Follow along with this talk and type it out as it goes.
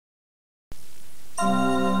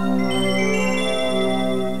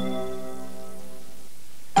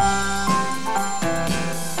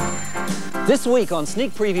This week on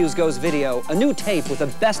Sneak Previews Goes Video, a new tape with the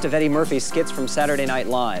best of Eddie Murphy's skits from Saturday Night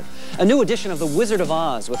Live. A new edition of The Wizard of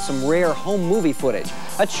Oz with some rare home movie footage.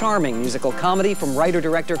 A charming musical comedy from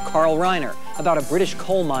writer-director Carl Reiner about a British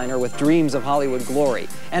coal miner with dreams of Hollywood glory.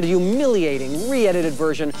 And a humiliating, re-edited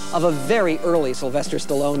version of a very early Sylvester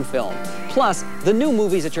Stallone film. Plus, the new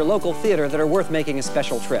movies at your local theater that are worth making a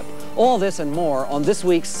special trip. All this and more on this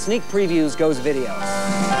week's Sneak Previews Goes Video.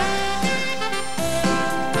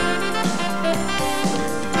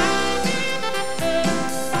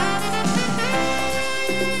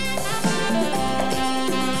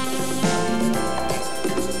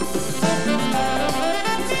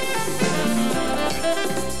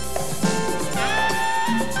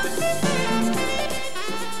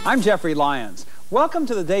 I'm Jeffrey Lyons. Welcome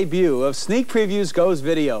to the debut of Sneak Previews Goes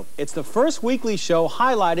Video. It's the first weekly show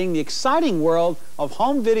highlighting the exciting world of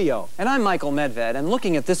home video. And I'm Michael Medved, and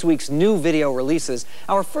looking at this week's new video releases,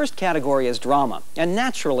 our first category is drama. And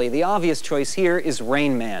naturally, the obvious choice here is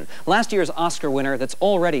Rain Man, last year's Oscar winner that's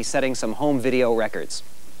already setting some home video records.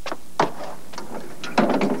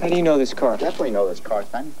 How do you know this car? Definitely know this car.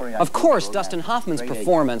 Of course, Dustin Hoffman's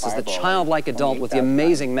performance as the childlike adult with the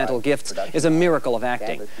amazing mental gifts is a miracle of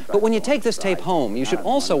acting. But when you take this tape home, you should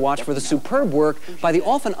also watch for the superb work by the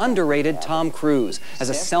often underrated Tom Cruise as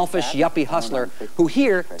a selfish, yuppie hustler who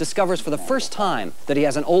here discovers for the first time that he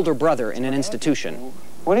has an older brother in an institution.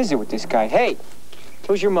 What is it with this guy? Hey,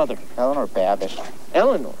 who's your mother? Eleanor Babbitt.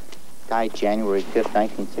 Eleanor? Died January 5th,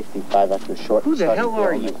 1965 after a short... Who the hell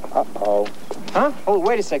are you? Uh-oh. Huh? Oh,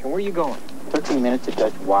 wait a second. Where are you going? 13 minutes to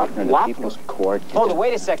Judge Wapner, the People's Court. Hold it,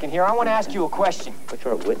 wait a second here. I want to ask you a question. Which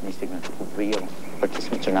are witnessing a real.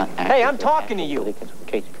 Participants are not active. Hey, I'm talking to you.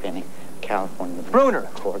 Case pending, California. Bruner.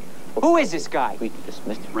 Court. Who is this guy? We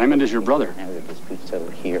dismissed. Raymond is your brother. Now the dispute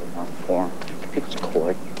settled here on forum. People's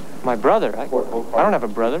Court. My brother? I don't have a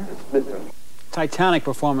brother. Titanic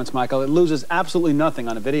performance, Michael. It loses absolutely nothing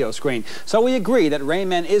on a video screen. So we agree that Rain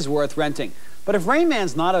Man is worth renting. But if Rain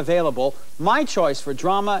Man's not available, my choice for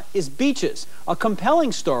drama is Beaches, a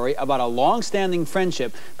compelling story about a long-standing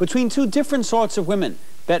friendship between two different sorts of women,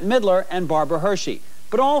 Bette Midler and Barbara Hershey.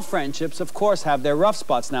 But all friendships, of course, have their rough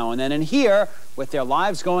spots now and then. And here, with their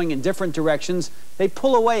lives going in different directions, they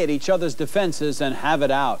pull away at each other's defenses and have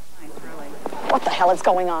it out. What the hell is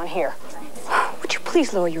going on here? Would you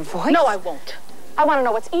please lower your voice? No, I won't. I want to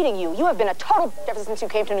know what's eating you. You have been a total ever since you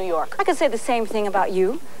came to New York. I could say the same thing about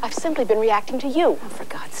you. I've simply been reacting to you. Oh, for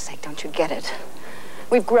God's sake, don't you get it?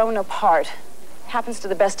 We've grown apart. Happens to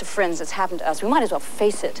the best of friends. It's happened to us. We might as well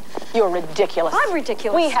face it. You're ridiculous. I'm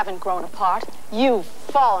ridiculous. We haven't grown apart. You've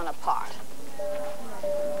fallen apart.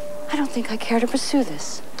 I don't think I care to pursue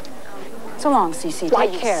this. So long, Cece. Why,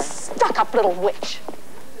 Take care. Stuck-up little witch.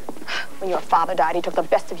 When your father died, he took the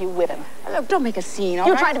best of you with him. Look, don't make a scene, all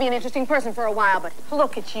You right? tried to be an interesting person for a while, but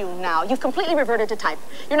look at you now. You've completely reverted to type.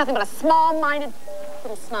 You're nothing but a small-minded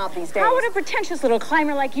little snob these days. How would a pretentious little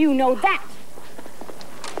climber like you know that?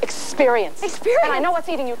 Experience. Experience? And I know what's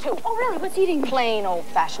eating you, too. Oh, really? What's eating me? Plain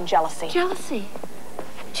old-fashioned jealousy. Jealousy?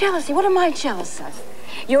 Jealousy? What am I jealous of?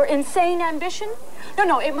 Your insane ambition?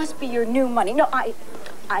 No, it must be your new money. No,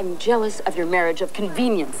 I'm jealous of your marriage of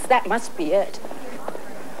convenience. That must be it.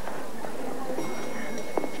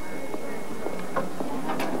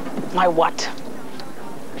 My what?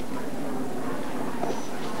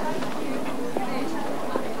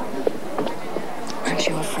 Aren't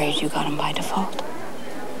you afraid you got him by default?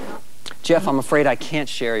 Jeff, I'm afraid I can't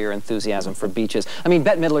share your enthusiasm for Beaches. I mean,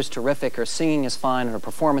 Bette Midler's terrific, her singing is fine, her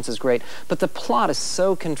performance is great, but the plot is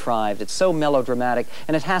so contrived, it's so melodramatic,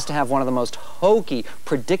 and it has to have one of the most hokey,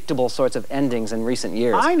 predictable sorts of endings in recent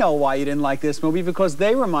years. I know why you didn't like this movie, because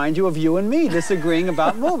they remind you of you and me disagreeing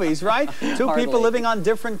about movies, right? Two Hardly. people living on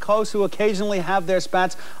different coasts who occasionally have their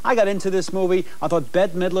spats. I got into this movie. I thought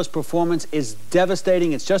Bette Midler's performance is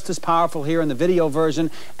devastating. It's just as powerful here in the video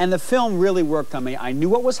version, and the film really worked on me. I knew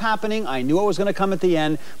what was happening. I knew what was going to come at the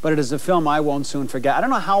end, but it is a film I won't soon forget. I don't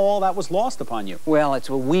know how all that was lost upon you. Well, it's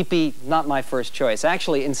a weepy, not my first choice.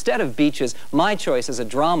 Actually, instead of Beaches, my choice as a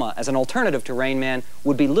drama, as an alternative to Rain Man,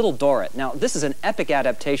 would be Little Dorrit. Now, this is an epic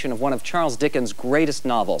adaptation of one of Charles Dickens' greatest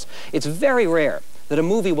novels. It's very rare that a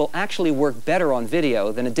movie will actually work better on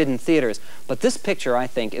video than it did in theaters, but this picture, I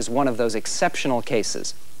think, is one of those exceptional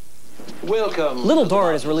cases. Welcome. Little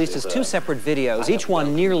Dorrit is released as 2 separate videos, each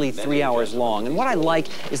one nearly 3 hours long. And what I like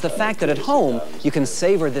is the fact that at home, you can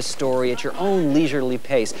savor this story at your own leisurely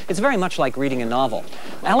pace. It's very much like reading a novel.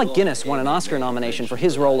 Alec Guinness won an Oscar nomination for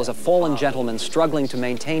his role as a fallen gentleman struggling to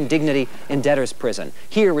maintain dignity in debtor's prison.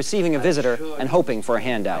 Here, receiving a visitor and hoping for a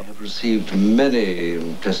handout. I have received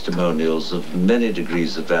many testimonials of many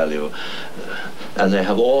degrees of value, and they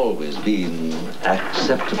have always been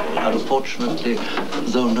acceptable. Unfortunately,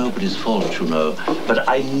 though nobody's fault, you know, but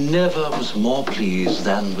I never was more pleased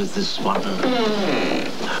than with this one.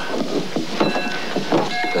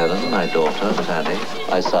 Helen, my daughter, Fanny,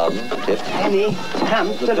 my son, Tip. Fanny,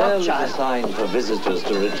 come to the bell look, is child. a sign for visitors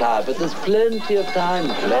to retire, but there's plenty of time,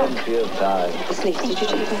 plenty of time. Sleep, did you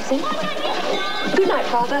take anything? Good night,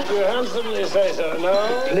 Father. You handsomely say so,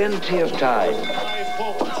 no? Plenty of time.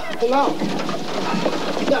 Hello.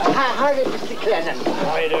 How did Mr. Clennan?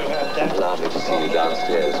 I don't have that. Lovely to see you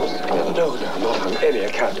downstairs, Mr. Clement. No, not on any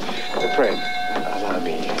account. Pray, allow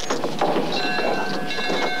me.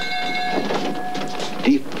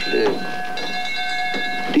 Deeply,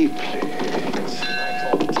 deeply.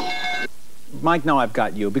 Mike, now I've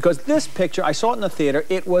got you, because this picture, I saw it in the theater,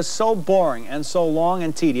 it was so boring and so long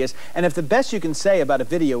and tedious, and if the best you can say about a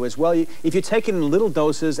video is, well, if you take it in little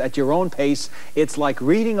doses at your own pace, it's like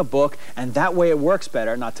reading a book, and that way it works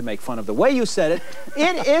better, not to make fun of the way you said it,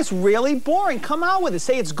 it is really boring. Come out with it.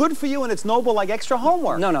 Say it's good for you and it's noble like extra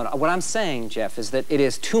homework. No. What I'm saying, Jeff, is that it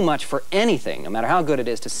is too much for anything, no matter how good it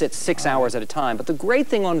is, to sit 6 hours at a time. But the great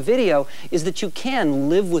thing on video is that you can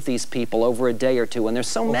live with these people over a day or two, and there's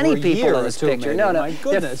so many people in this picture. Maybe. No, My there are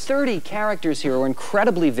goodness. 30 characters here who are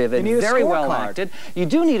incredibly vivid, very well acted. You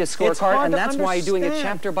do need a scorecard, and that's why doing it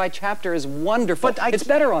chapter by chapter is wonderful. But it's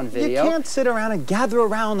better on video. You can't sit around and gather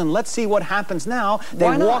around and let's see what happens now.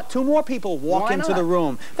 Two more people walk into the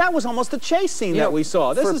room. That was almost a chase scene that we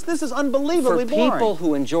saw. This is unbelievably boring. For people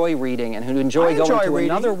who enjoy reading and who enjoy going to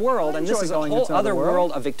another world, and this is a whole other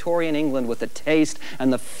world of Victorian England with the taste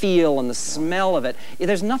and the feel and the smell of it,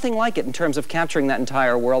 there's nothing like it in terms of capturing that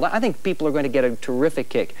entire world. I think people are going to get a terrific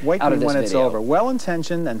kick out of this when it's video. over.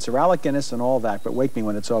 Well-intentioned, and Sir Alec Guinness and all that, but wake me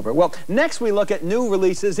when it's over. Well, next we look at new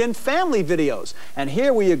releases in family videos. And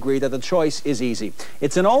here we agree that the choice is easy.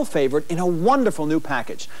 It's an old favorite in a wonderful new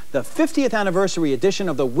package. The 50th anniversary edition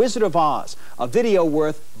of The Wizard of Oz, a video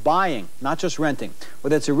worth buying, not just renting.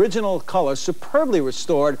 With its original color superbly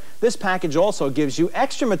restored, this package also gives you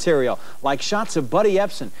extra material, like shots of Buddy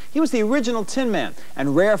Epson. He was the original Tin Man,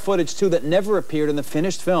 and rare footage, too, that never appeared in the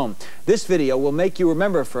finished film. This video will make you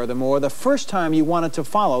remember, furthermore, the first time you wanted to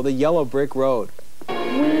follow the yellow brick road.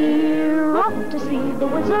 We're off to see the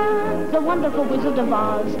wizard, the wonderful Wizard of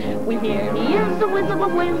Oz. We hear he is the Wizard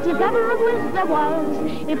of Wiz, if ever a Wiz there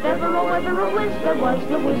was. If ever, oh, ever a Wiz there was,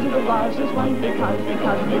 the Wizard of Oz is one because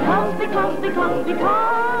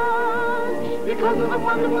of the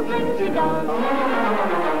wonderful things he does.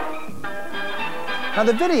 Now,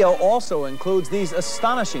 the video also includes these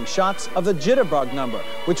astonishing shots of the jitterbug number,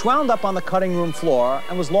 which wound up on the cutting room floor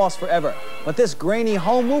and was lost forever. But this grainy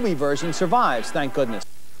home movie version survives, thank goodness.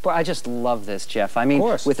 Boy, I just love this, Jeff. I mean,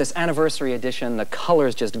 with this anniversary edition, the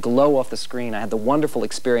colors just glow off the screen. I had the wonderful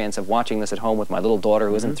experience of watching this at home with my little daughter,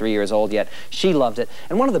 who isn't 3 years old yet. She loved it.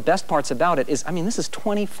 And one of the best parts about it is, I mean, this is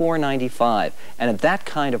 $24.95. And at that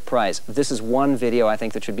kind of price, this is one video I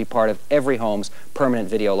think that should be part of every home's permanent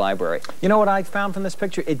video library. You know what I found from this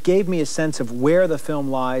picture? It gave me a sense of where the film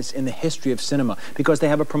lies in the history of cinema, because they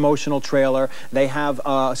have a promotional trailer, they have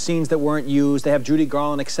scenes that weren't used, they have Judy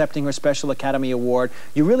Garland accepting her Special Academy Award.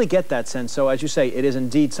 You really get that sense. So, as you say, it is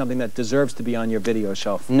indeed something that deserves to be on your video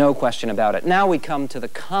shelf. No question about it. Now we come to the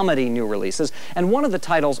comedy new releases, and one of the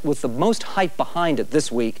titles with the most hype behind it this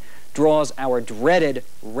week draws our dreaded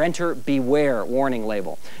Renter Beware warning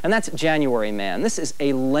label. And that's January Man. This is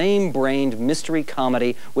a lame-brained mystery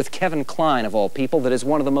comedy with Kevin Kline, of all people, that is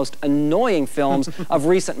one of the most annoying films of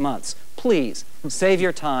recent months. Please, save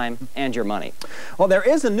your time and your money. Well, there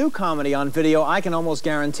is a new comedy on video I can almost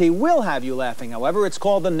guarantee will have you laughing, however. It's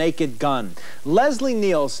called The Naked Gun. Leslie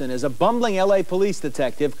Nielsen is a bumbling L.A. police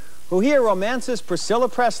detective who here romances Priscilla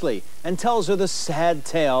Presley and tells her the sad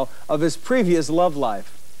tale of his previous love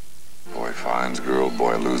life. Boy finds girl,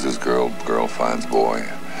 boy loses girl, girl finds boy.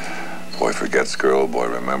 Boy forgets girl, boy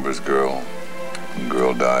remembers girl. And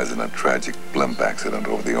girl dies in a tragic blimp accident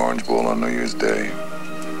over the Orange Bowl on New Year's Day.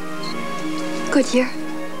 Good year?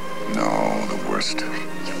 No, the worst.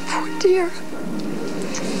 You poor dear.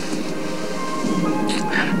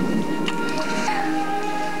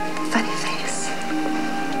 Funny face.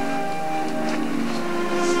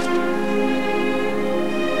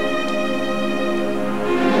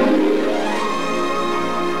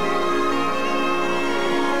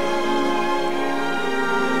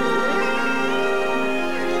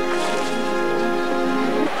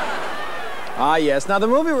 Ah, yes. Now, the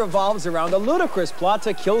movie revolves around a ludicrous plot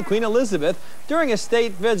to kill Queen Elizabeth during a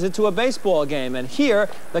state visit to a baseball game. And here,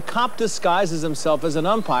 the cop disguises himself as an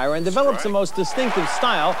umpire and develops the most distinctive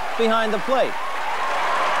style behind the plate.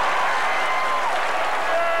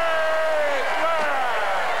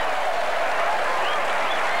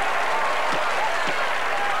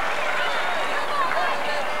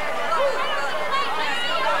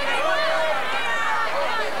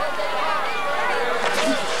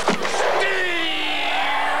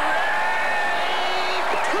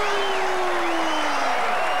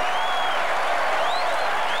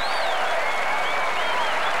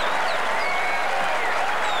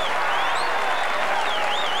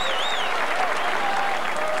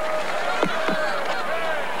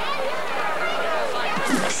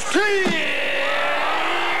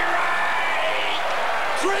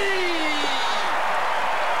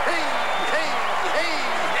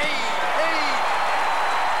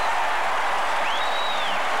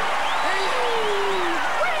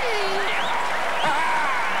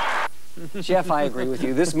 Jeff, I agree with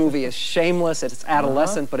you. This movie is shameless, it's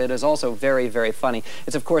adolescent, but it is also very, very funny.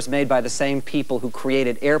 It's, of course, made by the same people who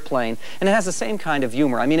created Airplane, and it has the same kind of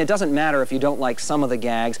humor. I mean, it doesn't matter if you don't like some of the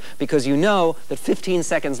gags, because you know that 15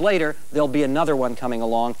 seconds later, there'll be another one coming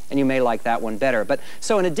along, and you may like that one better. But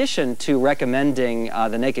so in addition to recommending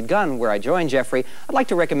The Naked Gun, where I joined Jeffrey, I'd like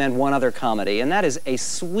to recommend one other comedy, and that is a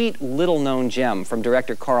sweet, little-known gem from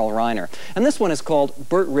director Carl Reiner. And this one is called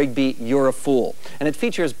Burt Rigby, You're a Fool. And it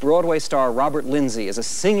features Broadway star Robert Lindsay as a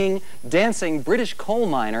singing, dancing British coal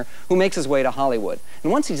miner who makes his way to Hollywood.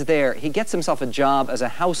 And once he's there, he gets himself a job as a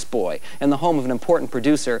houseboy in the home of an important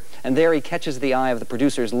producer, and there he catches the eye of the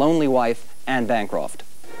producer's lonely wife, Anne Bancroft.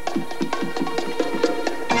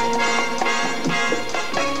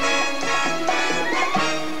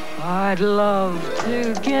 I'd love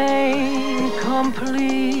to gain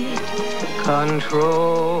complete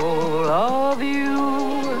control of you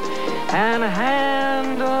and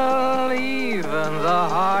handle even the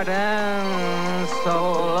heart and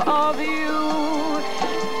soul of you.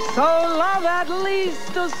 So love at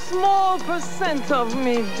least a small percent of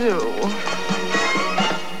me do.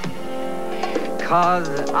 'Cause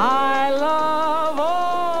I love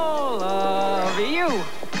all of you.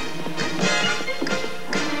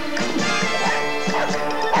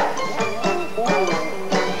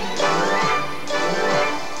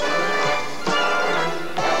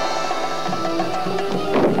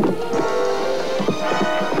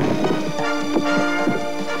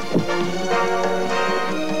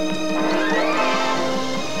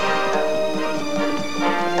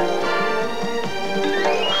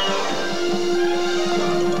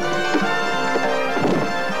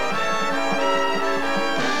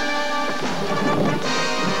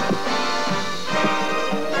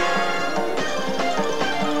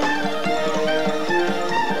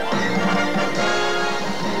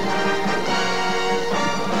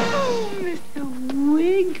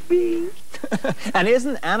 And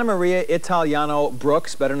isn't Anna Maria Italiano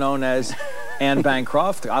Brooks, better known as Anne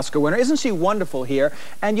Bancroft, Oscar winner, isn't she wonderful here?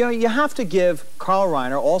 And you know, you have to give Carl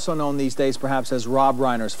Reiner, also known these days perhaps as Rob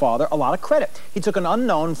Reiner's father, a lot of credit. He took an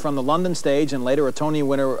unknown from the London stage and later a Tony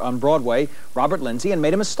winner on Broadway, Robert Lindsay, and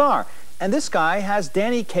made him a star. And this guy has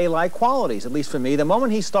Danny Kaye-like qualities, at least for me. The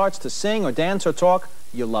moment he starts to sing or dance or talk,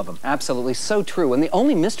 you love him. Absolutely, so true. And the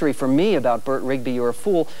only mystery for me about Burt Rigby, You're a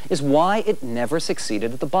Fool is why it never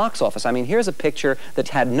succeeded at the box office. I mean, here's a picture that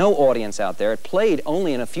had no audience out there. It played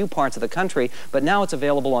only in a few parts of the country, but now it's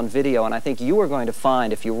available on video, and I think you are going to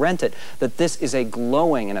find, if you rent it, that this is a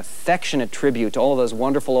glowing and affectionate tribute to all of those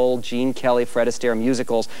wonderful old Gene Kelly, Fred Astaire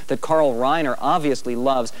musicals that Carl Reiner obviously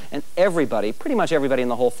loves, and everybody, pretty much everybody in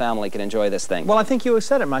the whole family can enjoy this thing. Well, I think you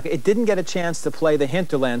said it, Michael. It didn't get a chance to play the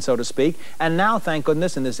hinterland, so to speak, and now, thank goodness,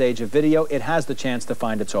 in this age of video, it has the chance to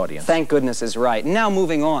find its audience. Thank goodness is right. Now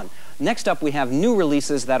moving on. Next up, we have new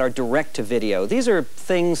releases that are direct to video. These are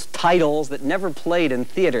things, titles that never played in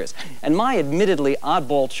theaters. And my admittedly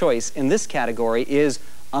oddball choice in this category is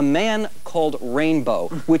A Man Called Rainbow,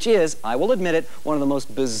 which is, I will admit it, one of the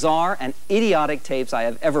most bizarre and idiotic tapes I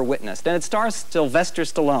have ever witnessed. And it stars Sylvester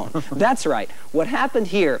Stallone. That's right. What happened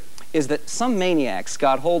here is that some maniacs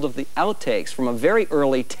got hold of the outtakes from a very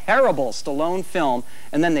early, terrible Stallone film,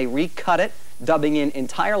 and then they recut it, dubbing in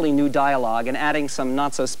entirely new dialogue and adding some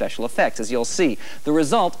not-so-special effects, as you'll see. The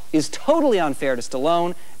result is totally unfair to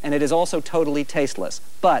Stallone, and it is also totally tasteless.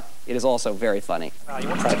 But it is also very funny.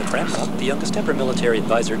 Private Ramrod, the youngest ever military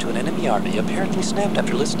advisor to an enemy army, apparently snapped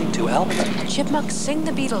after listening to album. Chipmunk Sing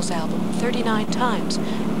the Beatles album 39 times,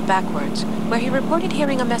 backwards, where he reported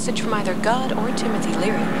hearing a message from either God or Timothy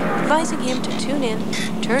Leary, advising him to tune in,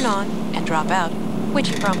 turn on, and drop out. which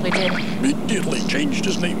he promptly did. Immediately changed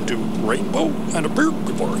his name to Rainbow and appeared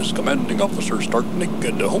before his commanding officer stark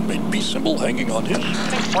naked, a homemade peace symbol hanging on his...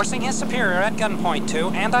 Forcing his superior at gunpoint to,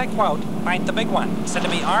 and I quote, fight the big one. Said to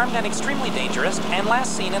be armed and extremely dangerous, and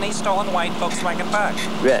last seen in a stolen white Volkswagen bug.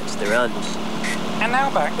 Rats, they're on. And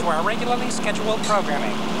now back to our regularly scheduled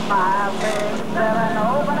programming. 5, 6, 7,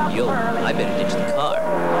 open up. Yo, I better ditch the car.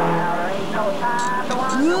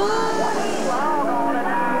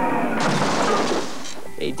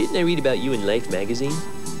 Hey, didn't I read about you in Life magazine?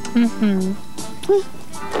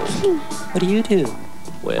 What do you do?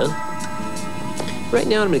 Well, right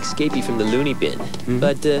now I'm an escapee from the loony bin,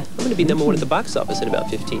 but I'm going to be #1 at the box office in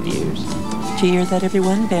about 15 years. Did you hear that,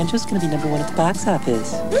 everyone? Banjo's gonna be #1 at the box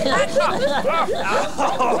office.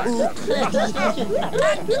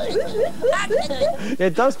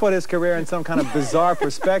 It does put his career in some kind of bizarre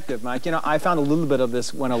perspective, Mike. You know, I found a little bit of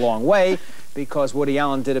this went a long way because Woody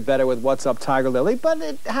Allen did it better with What's Up, Tiger Lily, but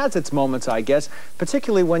it has its moments, I guess,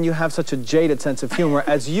 particularly when you have such a jaded sense of humor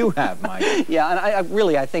as you have, Mike. Yeah, and I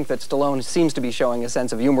think that Stallone seems to be showing a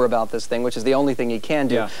sense of humor about this thing, which is the only thing he can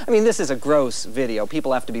do. Yeah. I mean, this is a gross video.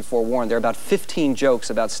 People have to be forewarned. There are about 15 jokes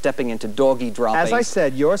about stepping into doggy droppings. As I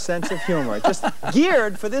said, your sense of humor, just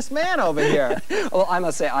geared for this man over here. Well, I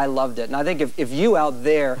must say, I loved it. And I think if you out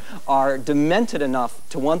there are demented enough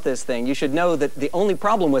to want this thing, you should know that the only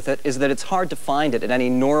problem with it is that it's hard to find it at any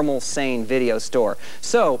normal, sane video store.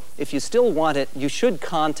 So, if you still want it, you should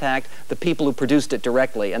contact the people who produced it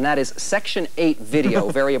directly, and that is Section 8 Video,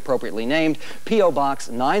 very appropriately named, P.O. Box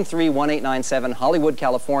 931897, Hollywood,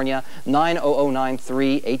 California,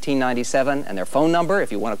 90093, 1897, and their phone number,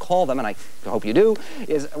 if you want to call them, and I hope you do,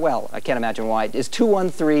 is, well, I can't imagine why, is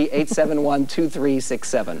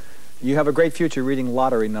 213-871-2367. You have a great future reading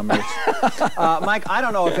lottery numbers. Mike, I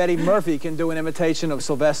don't know if Eddie Murphy can do an imitation of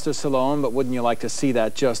Sylvester Stallone, but wouldn't you like to see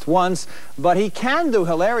that just once? But he can do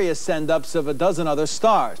hilarious send-ups of a dozen other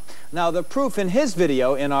stars. Now, the proof in his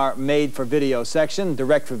video in our made-for-video section,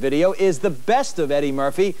 direct-for-video, is the best of Eddie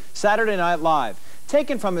Murphy, Saturday Night Live,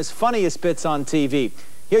 taken from his funniest bits on TV.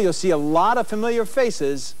 Here you'll see a lot of familiar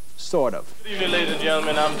faces, sort of. Good evening, ladies and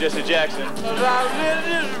gentlemen. I'm Jesse Jackson.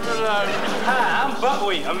 Hi, I'm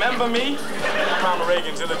Buckwheat. Remember me? Ronald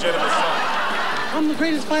Reagan's illegitimate son. I'm the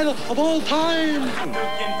greatest fighter of all time.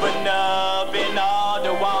 Looking for nub in all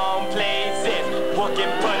the wrong places.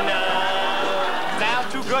 Looking for nub.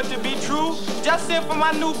 Sounds too good to be true. Just sent for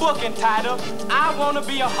my new booking title. I want to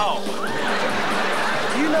be a hoe.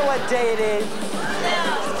 You know what day it is?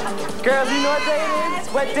 Girls, you know what day it is?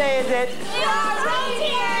 What day is it?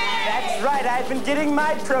 That's right, I've been getting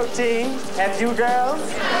my protein. Have you, girls?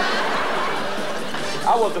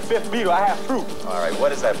 I was the 5th Beatle. I have proof. All right,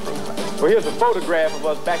 what is that proof? Well, here's a photograph of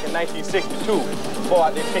us back in 1962, before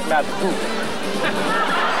I didn't kick me out the group.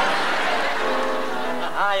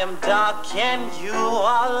 I am dark and you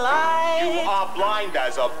are light. You are blind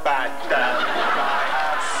as a bat. I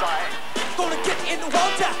have sight. Gonna get in the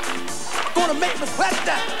water. Gonna make me sweat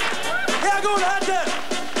that. Yeah, I'm gonna have to.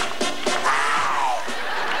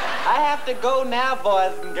 I have to go now,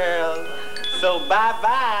 boys and girls. So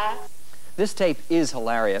bye-bye. This tape is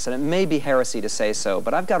hilarious, and it may be heresy to say so,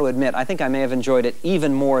 but I've got to admit, I think I may have enjoyed it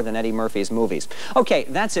even more than Eddie Murphy's movies. Okay,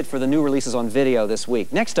 that's it for the new releases on video this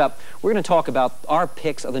week. Next up, we're going to talk about our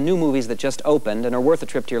picks of the new movies that just opened and are worth a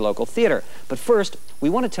trip to your local theater. But first, we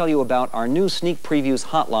want to tell you about our new sneak previews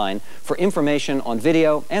hotline for information on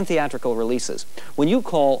video and theatrical releases. When you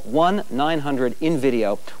call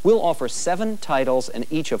 1-900-IN-VIDEO, we'll offer 7 titles in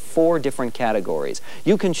each of 4 different categories.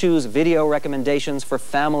 You can choose video recommendations for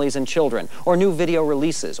families and children, or new video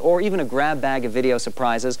releases, or even a grab bag of video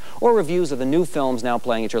surprises, or reviews of the new films now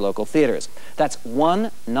playing at your local theaters. That's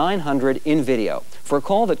 1-900-IN-VIDEO for a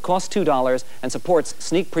call that costs $2 and supports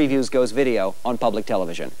Sneak Previews Goes Video on public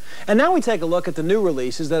television. And now we take a look at the new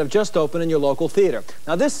releases that have just opened in your local theater.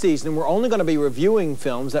 Now this season, we're only going to be reviewing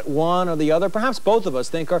films that one or the other, perhaps both of us,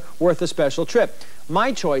 think are worth a special trip.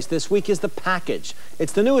 My choice this week is The Package.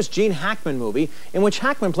 It's the newest Gene Hackman movie in which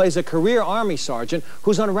Hackman plays a career army sergeant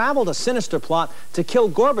who's unraveled a sinister plot to kill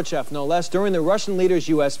Gorbachev, no less, during the Russian leader's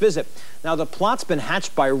U.S. visit. Now, the plot's been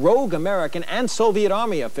hatched by rogue American and Soviet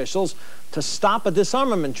army officials to stop a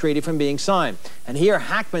disarmament treaty from being signed. And here,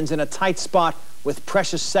 Hackman's in a tight spot with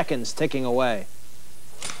precious seconds ticking away.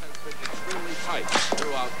 Extremely tight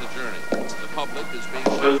throughout the journey. The public is being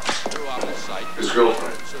throughout the site. His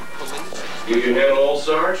girlfriend. You can handle all,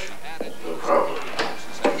 Sarge? No problem.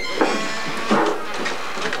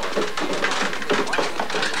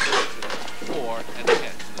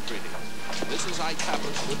 This is I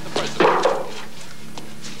Capus with the president.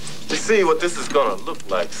 see what this is gonna look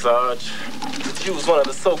like, Sarge. That you was one of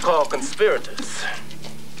the so-called conspirators.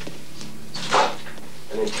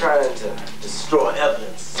 And in trying to destroy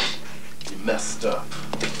evidence, you messed up.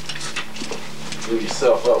 Blew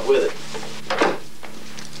yourself up with it.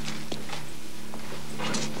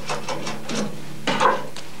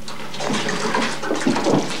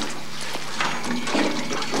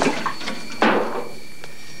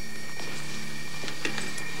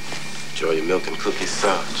 Enjoy your milk and cookies,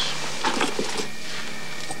 Sarge.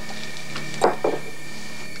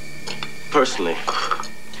 Personally, I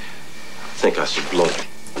think I should blow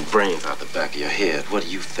the brains out the back of your head. What do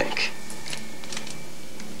you think?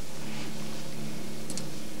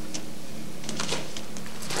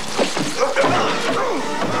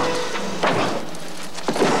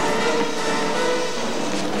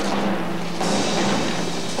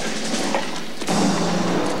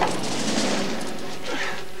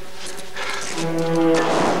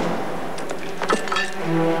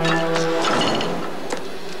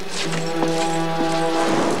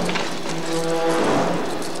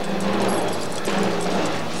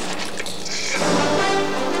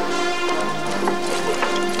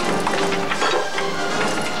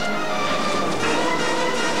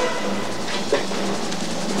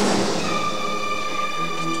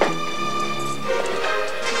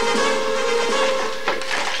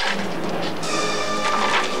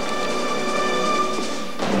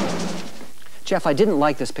 Jeff, I didn't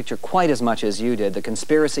like this picture quite as much as you did. The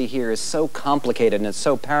conspiracy here is so complicated and it's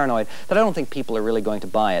so paranoid that I don't think people are really going to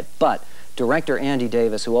buy it. But director Andy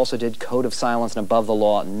Davis, who also did Code of Silence and Above the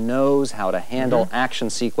Law, knows how to handle action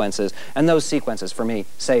sequences, and those sequences, for me,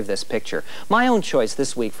 save this picture. My own choice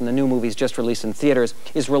this week from the new movies just released in theaters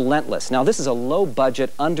is Relentless. Now, this is a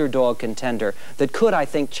low-budget, underdog contender that could, I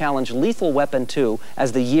think, challenge Lethal Weapon 2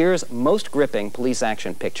 as the year's most gripping police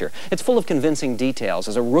action picture. It's full of convincing details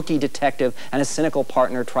as a rookie detective and his cynical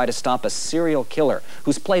partner try to stop a serial killer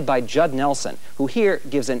who's played by Judd Nelson, who here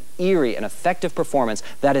gives an eerie and effective performance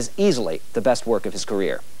that is easily the best work of his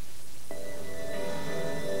career.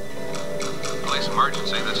 Police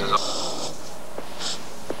emergency, this is...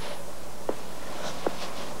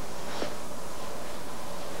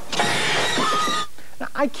 Now,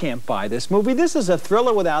 I can't buy this movie. This is a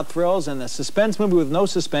thriller without thrills and a suspense movie with no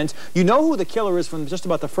suspense. You know who the killer is from just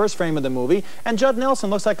about the first frame of the movie, and Judd Nelson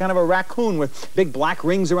looks like kind of a raccoon with big black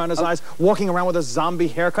rings around his eyes, walking around with a zombie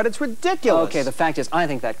haircut. It's ridiculous. Okay, the fact is, I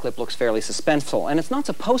think that clip looks fairly suspenseful, and it's not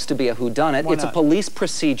supposed to be a whodunit. Why it's not? a police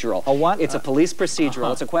procedural. A what? It's a police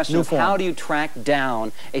procedural. It's a question New of form. how do you track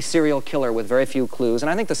down a serial killer with very few clues, and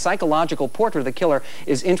I think the psychological portrait of the killer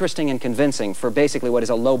is interesting and convincing for basically what is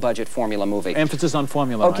a low-budget formula movie. Emphasis on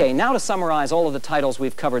formula. Okay, right? now to summarize all of the titles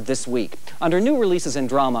we've covered this week. Under new releases in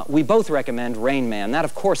drama, we both recommend Rain Man. That,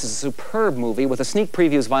 of course, is a superb movie with a sneak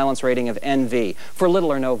preview's violence rating of NV, for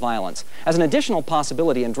little or no violence. As an additional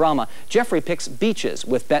possibility in drama, Jeffrey picks Beaches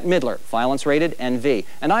with Bette Midler, violence rated NV,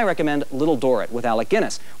 and I recommend Little Dorrit with Alec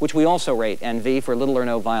Guinness, which we also rate NV for little or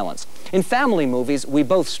no violence. In family movies, we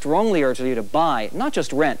both strongly urge you to buy, not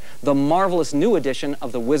just rent, the marvelous new edition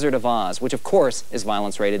of The Wizard of Oz, which of course is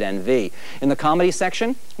violence rated NV. In the comedy section,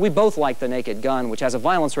 we both like The Naked Gun, which has a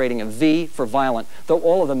violence rating of V for violent, though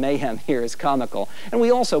all of the mayhem here is comical. And we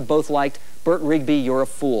also both liked Burt Rigby, You're a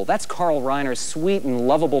Fool. That's Carl Reiner's sweet and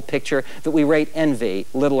lovable picture that we rate NV,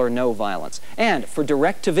 little or no violence. And for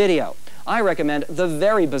direct-to-video, I recommend the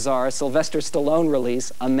very bizarre Sylvester Stallone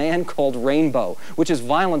release, A Man Called Rainbow, which is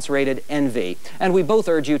violence-rated NV. And we both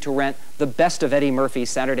urge you to rent the best of Eddie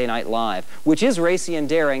Murphy's Saturday Night Live, which is racy and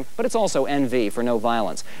daring, but it's also NV for no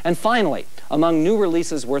violence. And finally, among new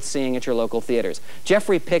releases worth seeing at your local theaters,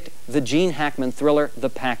 Jeffrey picked the Gene Hackman thriller The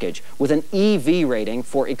Package, with an EV rating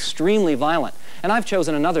for extremely violent. And I've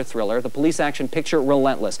chosen another thriller, the police action picture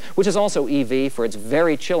Relentless, which is also EV for its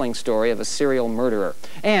very chilling story of a serial murderer.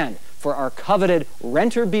 And for our coveted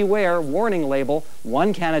Renter Beware warning label,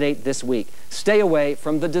 one candidate this week. Stay away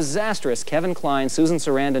from the disastrous Kevin Kline, Susan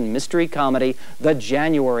Sarandon mystery comedy, The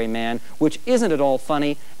January Man, which isn't at all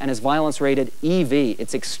funny and is violence rated EV.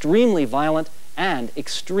 It's extremely violent and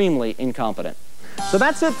extremely incompetent. So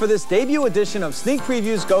that's it for this debut edition of Sneak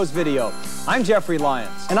Previews Goes Video. I'm Jeffrey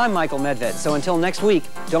Lyons. And I'm Michael Medved. So until next week,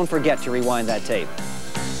 don't forget to rewind that tape.